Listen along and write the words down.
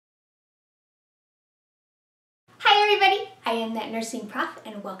everybody, I am Thatnursingprof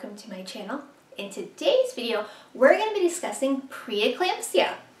and welcome to my channel. In today's video, we're going to be discussing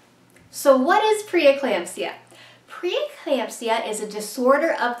preeclampsia. So what is preeclampsia? Preeclampsia is a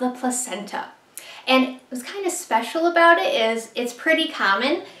disorder of the placenta. And what's kind of special about it is it's pretty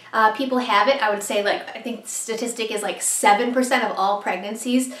common. People have it. I would say I think the statistic is 7% of all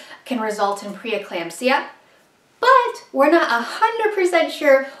pregnancies can result in preeclampsia. But we're not 100%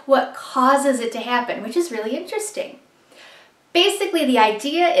 sure what causes it to happen, which is really interesting. Basically, the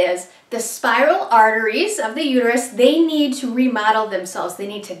idea is the spiral arteries of the uterus, they need to remodel themselves. They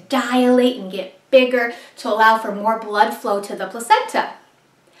need to dilate and get bigger to allow for more blood flow to the placenta.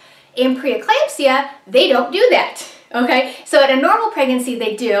 In preeclampsia, they don't do that. Okay, so in a normal pregnancy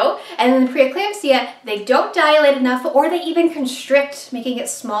they do, and in preeclampsia they don't dilate enough or they even constrict, making it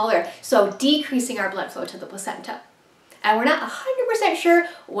smaller, so decreasing our blood flow to the placenta. And we're not 100% sure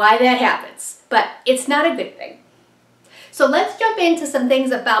why that happens, but it's not a good thing. So let's jump into some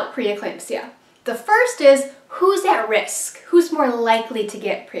things about preeclampsia. The first is who's at risk, who's more likely to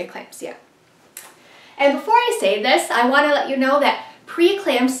get preeclampsia. And before I say this, I want to let you know that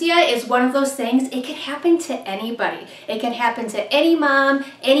preeclampsia is one of those things, it can happen to anybody. It can happen to any mom,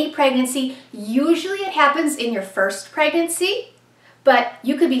 any pregnancy. Usually it happens in your first pregnancy, but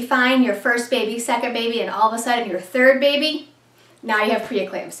you could be fine your first baby, second baby, and all of a sudden your third baby, now you have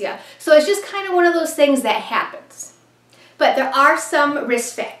preeclampsia. So it's just kind of one of those things that happens. But there are some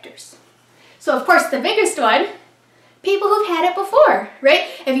risk factors. So of course the biggest one, people who've had it before, right?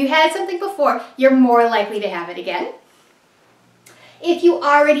 If you had something before, you're more likely to have it again. If you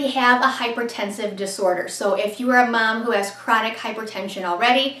already have a hypertensive disorder, so if you are a mom who has chronic hypertension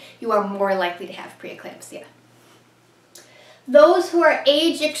already, you are more likely to have preeclampsia. Those who are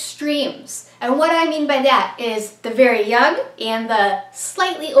age extremes, and what I mean by that is the very young and the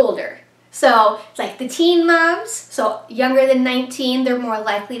slightly older. So it's like the teen moms, so younger than 19, they're more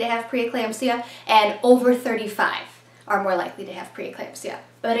likely to have preeclampsia, and over 35 are more likely to have preeclampsia.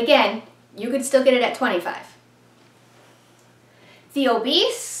 But again, you could still get it at 25. The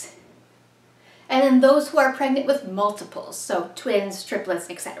obese, and then those who are pregnant with multiples, so twins, triplets,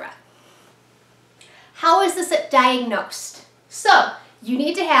 etc. How is this diagnosed? So you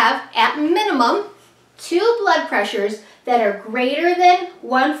need to have, at minimum, 2 blood pressures that are greater than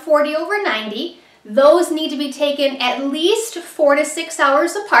 140/90. Those need to be taken at least 4 to 6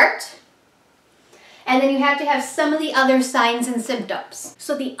 hours apart. And then you have to have some of the other signs and symptoms.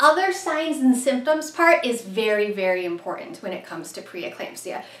 So the other signs and symptoms part is very, very important when it comes to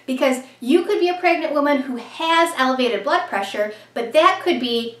preeclampsia, because you could be a pregnant woman who has elevated blood pressure, but that could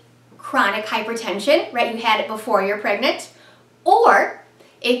be chronic hypertension, right? You had it before you're pregnant, or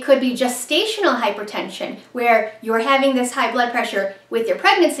it could be gestational hypertension, where you're having this high blood pressure with your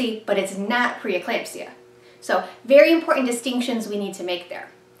pregnancy, but it's not preeclampsia. So very important distinctions we need to make there.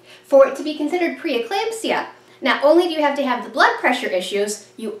 For it to be considered preeclampsia, not only do you have to have the blood pressure issues,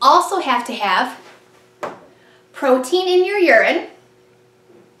 you also have to have protein in your urine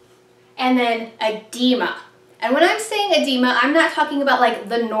and then edema. And when I'm saying edema, I'm not talking about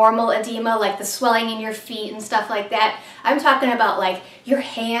the normal edema, like the swelling in your feet and stuff like that. I'm talking about your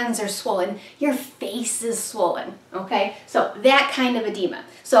hands are swollen, your face is swollen, okay? So that kind of edema.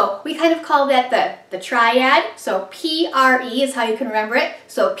 So we kind of call that the triad. So PRE is how you can remember it.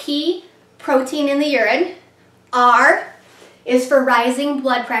 So P, protein in the urine. R is for rising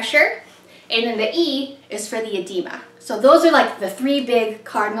blood pressure. And then the E is for the edema. So those are the 3 big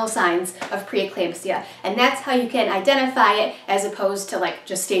cardinal signs of preeclampsia. And that's how you can identify it as opposed to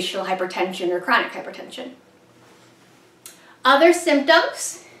gestational hypertension or chronic hypertension. Other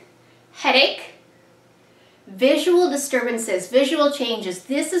symptoms, headache, visual disturbances, visual changes.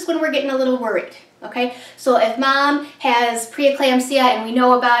 This is when we're getting a little worried, okay? So if mom has preeclampsia and we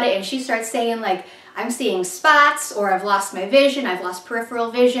know about it and she starts saying I'm seeing spots, or I've lost my vision, I've lost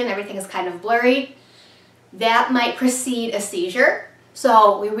peripheral vision, everything is kind of blurry, that might precede a seizure.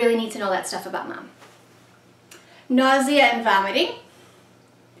 So we really need to know that stuff about mom. Nausea and vomiting.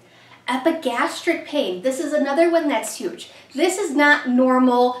 Epigastric pain. This is another one that's huge. This is not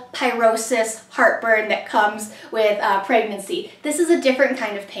normal pyrosis, heartburn that comes with pregnancy. This is a different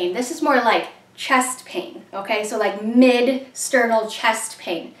kind of pain. This is more like chest pain, okay? So mid-sternal chest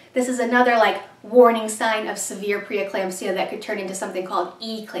pain. This is another warning sign of severe preeclampsia that could turn into something called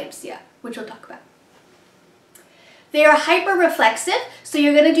eclampsia, which we'll talk about. They are hyperreflexive, so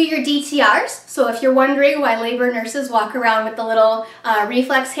you're going to do your DTRs. So if you're wondering why labor nurses walk around with the little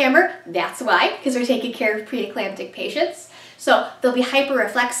reflex hammer, that's why, because they're taking care of preeclamptic patients. So they'll be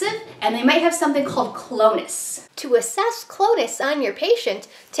hyperreflexive and they might have something called clonus. To assess clonus on your patient,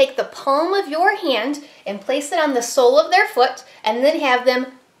 take the palm of your hand and place it on the sole of their foot and then have them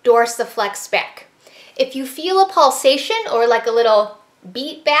dorsiflex back. If you feel a pulsation or like a little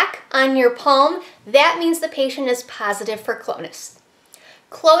beat back on your palm, that means the patient is positive for clonus.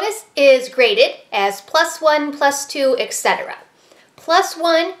 Clonus is graded as +1, +2, etc.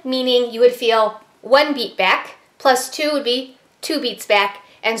 +1 meaning you would feel 1 beat back, +2 would be 2 beats back,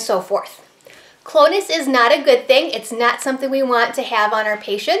 and so forth. Clonus is not a good thing. It's not something we want to have on our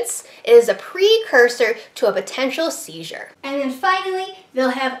patients. It is a precursor to a potential seizure. And then finally, they'll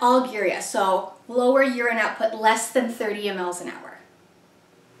have olguria, so lower urine output, less than 30 mLs an hour.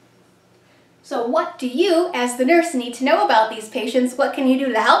 So what do you, as the nurse, need to know about these patients? What can you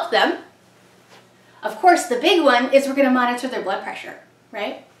do to help them? Of course, the big one is we're going to monitor their blood pressure,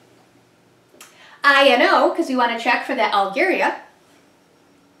 right? INO, because we want to check for that olguria.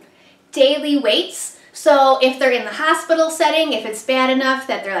 Daily weights. So if they're in the hospital setting, if it's bad enough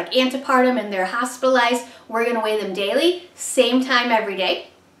that they're like antepartum and they're hospitalized, we're going to weigh them daily, same time every day.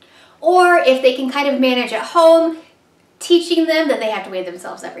 Or if they can kind of manage at home, teaching them that they have to weigh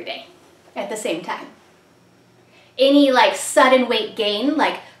themselves every day at the same time. Any like sudden weight gain,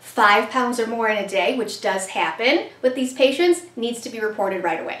 like 5 pounds or more in a day, which does happen with these patients, needs to be reported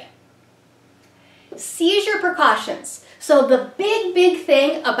right away. Seizure precautions. So the big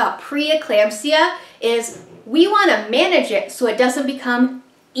thing about preeclampsia is we want to manage it so it doesn't become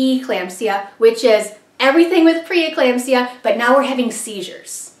eclampsia, which is everything with preeclampsia, but now we're having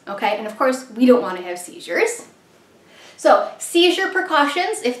seizures, okay? And of course, we don't want to have seizures. So seizure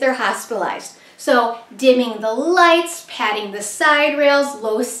precautions if they're hospitalized. So dimming the lights, patting the side rails,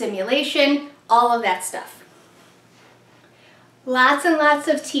 low stimulation, all of that stuff. Lots and lots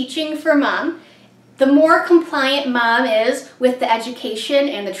of teaching for mom. The more compliant mom is with the education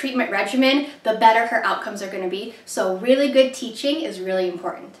and the treatment regimen, the better her outcomes are going to be. So really good teaching is really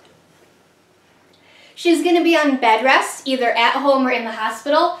important. She's going to be on bed rest, either at home or in the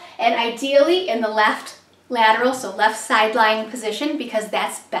hospital, and ideally in the left lateral, so left side lying position, because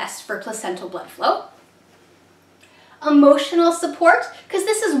that's best for placental blood flow. Emotional support, because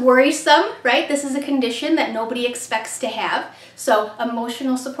this is worrisome, right? This is a condition that nobody expects to have. So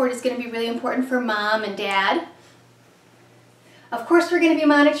emotional support is going to be really important for mom and dad. Of course, we're going to be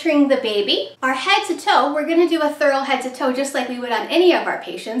monitoring the baby. Our head to toe, we're going to do a thorough head to toe just like we would on any of our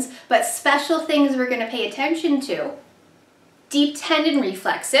patients, but special things we're going to pay attention to. Deep tendon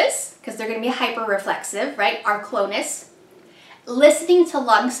reflexes, because they're going to be hyperreflexive, right? Our clonus. Listening to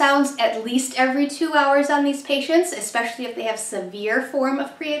lung sounds at least every 2 hours on these patients, especially if they have severe form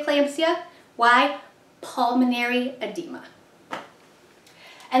of preeclampsia. Why? Pulmonary edema.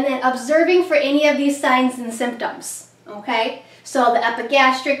 And then observing for any of these signs and symptoms, okay? So the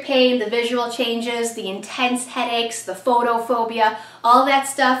epigastric pain, the visual changes, the intense headaches, the photophobia, all that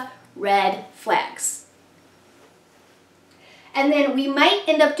stuff, red flags. And then we might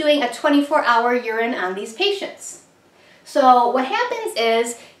end up doing a 24-hour urine on these patients. So what happens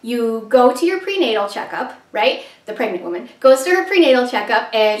is you go to your prenatal checkup, right? The pregnant woman goes to her prenatal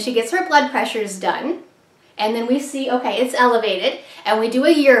checkup and she gets her blood pressures done. And then we see, okay, it's elevated. And we do a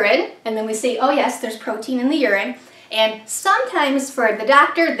urine and then we see, oh yes, there's protein in the urine. And sometimes for the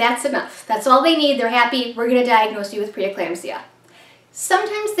doctor, that's enough. That's all they need. They're happy. We're going to diagnose you with preeclampsia.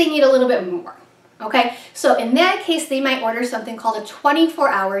 Sometimes they need a little bit more. Okay, so in that case, they might order something called a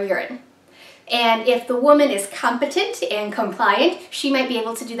 24-hour urine. And if the woman is competent and compliant, she might be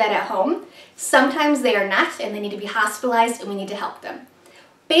able to do that at home. Sometimes they are not, and they need to be hospitalized, and we need to help them.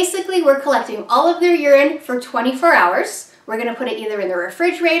 Basically, we're collecting all of their urine for 24 hours. We're going to put it either in the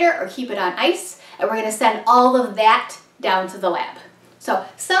refrigerator or keep it on ice, and we're going to send all of that down to the lab. So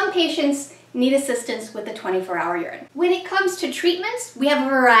some patients need assistance with the 24-hour urine. When it comes to treatments, we have a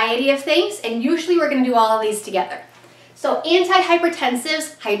variety of things, and usually we're going to do all of these together. So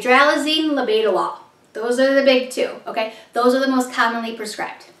antihypertensives, hydralazine, labetalol. Those are the big two, okay? Those are the most commonly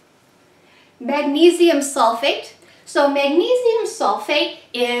prescribed. Magnesium sulfate. So magnesium sulfate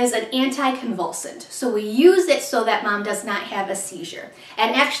is an anticonvulsant. So we use it so that mom does not have a seizure.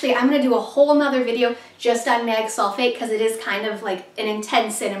 And actually, I'm going to do a whole nother video just on mag sulfate because it is kind of like an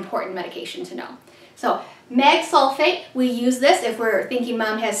intense and important medication to know. So mag sulfate, we use this if we're thinking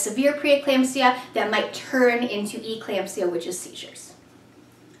mom has severe preeclampsia that might turn into eclampsia, which is seizures.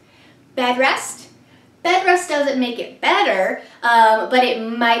 Bed rest. Bed rest doesn't make it better, but it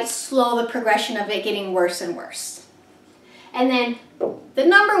might slow the progression of it getting worse and worse. And then the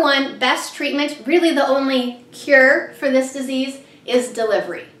number one best treatment, really the only cure for this disease, is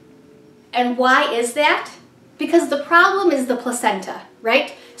delivery. And why is that? Because the problem is the placenta,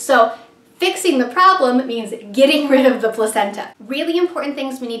 right? So fixing the problem means getting rid of the placenta. Really important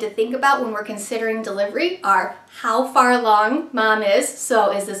things we need to think about when we're considering delivery are how far along mom is.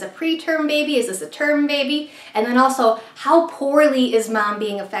 So is this a preterm baby? Is this a term baby? And then also, how poorly is mom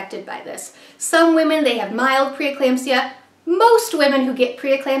being affected by this? Some women, they have mild preeclampsia. Most women who get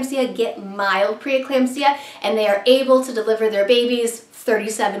preeclampsia get mild preeclampsia, and they are able to deliver their babies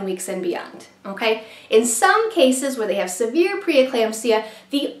 37 weeks and beyond, okay? In some cases where they have severe preeclampsia,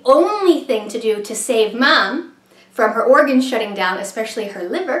 the only thing to do to save mom from her organs shutting down, especially her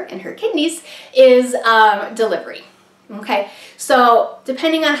liver and her kidneys, is delivery, okay? So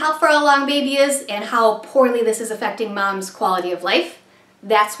depending on how far along baby is and how poorly this is affecting mom's quality of life,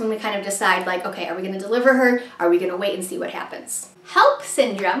 that's when we kind of decide, like, okay, are we going to deliver her? Are we going to wait and see what happens? HELLP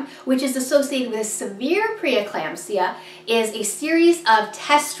syndrome, which is associated with severe preeclampsia, is a series of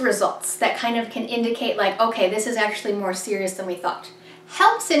test results that kind of can indicate, like, okay, this is actually more serious than we thought.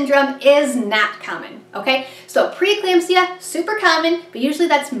 HELLP syndrome is not common, okay? So preeclampsia, super common, but usually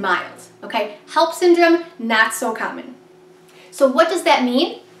that's mild, okay? HELLP syndrome, not so common. So what does that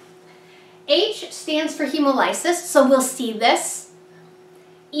mean? H stands for hemolysis, so we'll see this.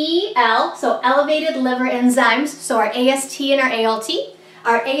 EL, so elevated liver enzymes, so our AST and our ALT.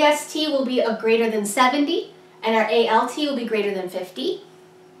 Our AST will be a greater than 70, and our ALT will be greater than 50.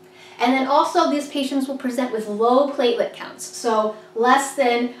 And then also these patients will present with low platelet counts, so less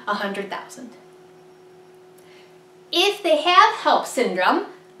than 100,000. If they have HELLP syndrome,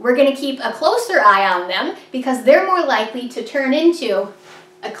 we're going to keep a closer eye on them because they're more likely to turn into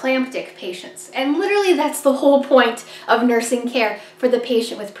eclamptic patients. And literally that's the whole point of nursing care for the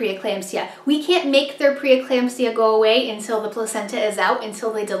patient with preeclampsia. We can't make their preeclampsia go away until the placenta is out,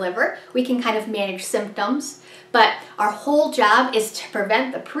 until they deliver. We can kind of manage symptoms, but our whole job is to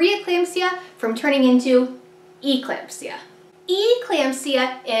prevent the preeclampsia from turning into eclampsia.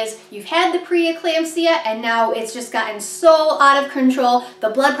 Eclampsia is you've had the preeclampsia and now it's just gotten so out of control, the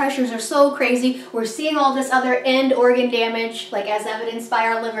blood pressures are so crazy, we're seeing all this other end organ damage, like as evidenced by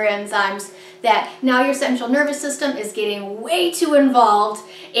our liver enzymes, that now your central nervous system is getting way too involved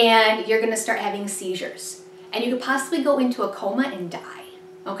and you're going to start having seizures. And you could possibly go into a coma and die,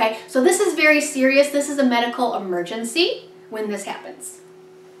 okay? So this is very serious. This is a medical emergency when this happens.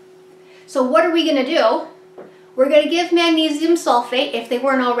 So what are we going to do? We're going to give magnesium sulfate if they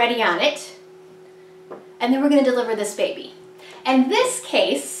weren't already on it, and then we're going to deliver this baby. In this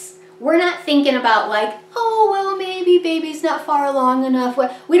case, we're not thinking about like, oh, well, maybe baby's not far along enough.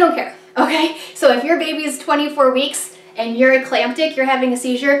 We don't care, okay? So if your baby is 24 weeks and you're eclamptic, you're having a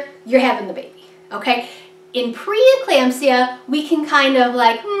seizure, you're having the baby, okay? In preeclampsia, we can kind of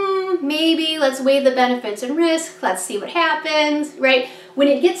like, maybe let's weigh the benefits and risks, let's see what happens, right? When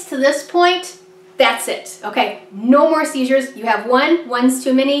it gets to this point, that's it, okay? No more seizures. You have one's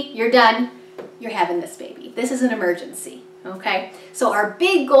too many, you're done. You're having this baby. This is an emergency, okay? So our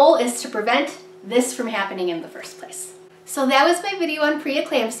big goal is to prevent this from happening in the first place. So that was my video on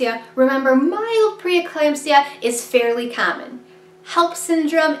preeclampsia. Remember, mild preeclampsia is fairly common. HELLP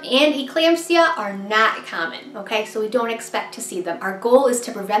syndrome and eclampsia are not common, okay? So we don't expect to see them. Our goal is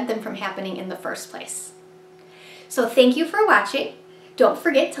to prevent them from happening in the first place. So thank you for watching. Don't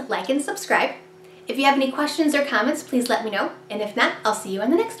forget to like and subscribe. If you have any questions or comments, please let me know. And if not, I'll see you in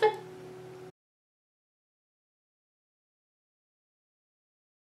the next one.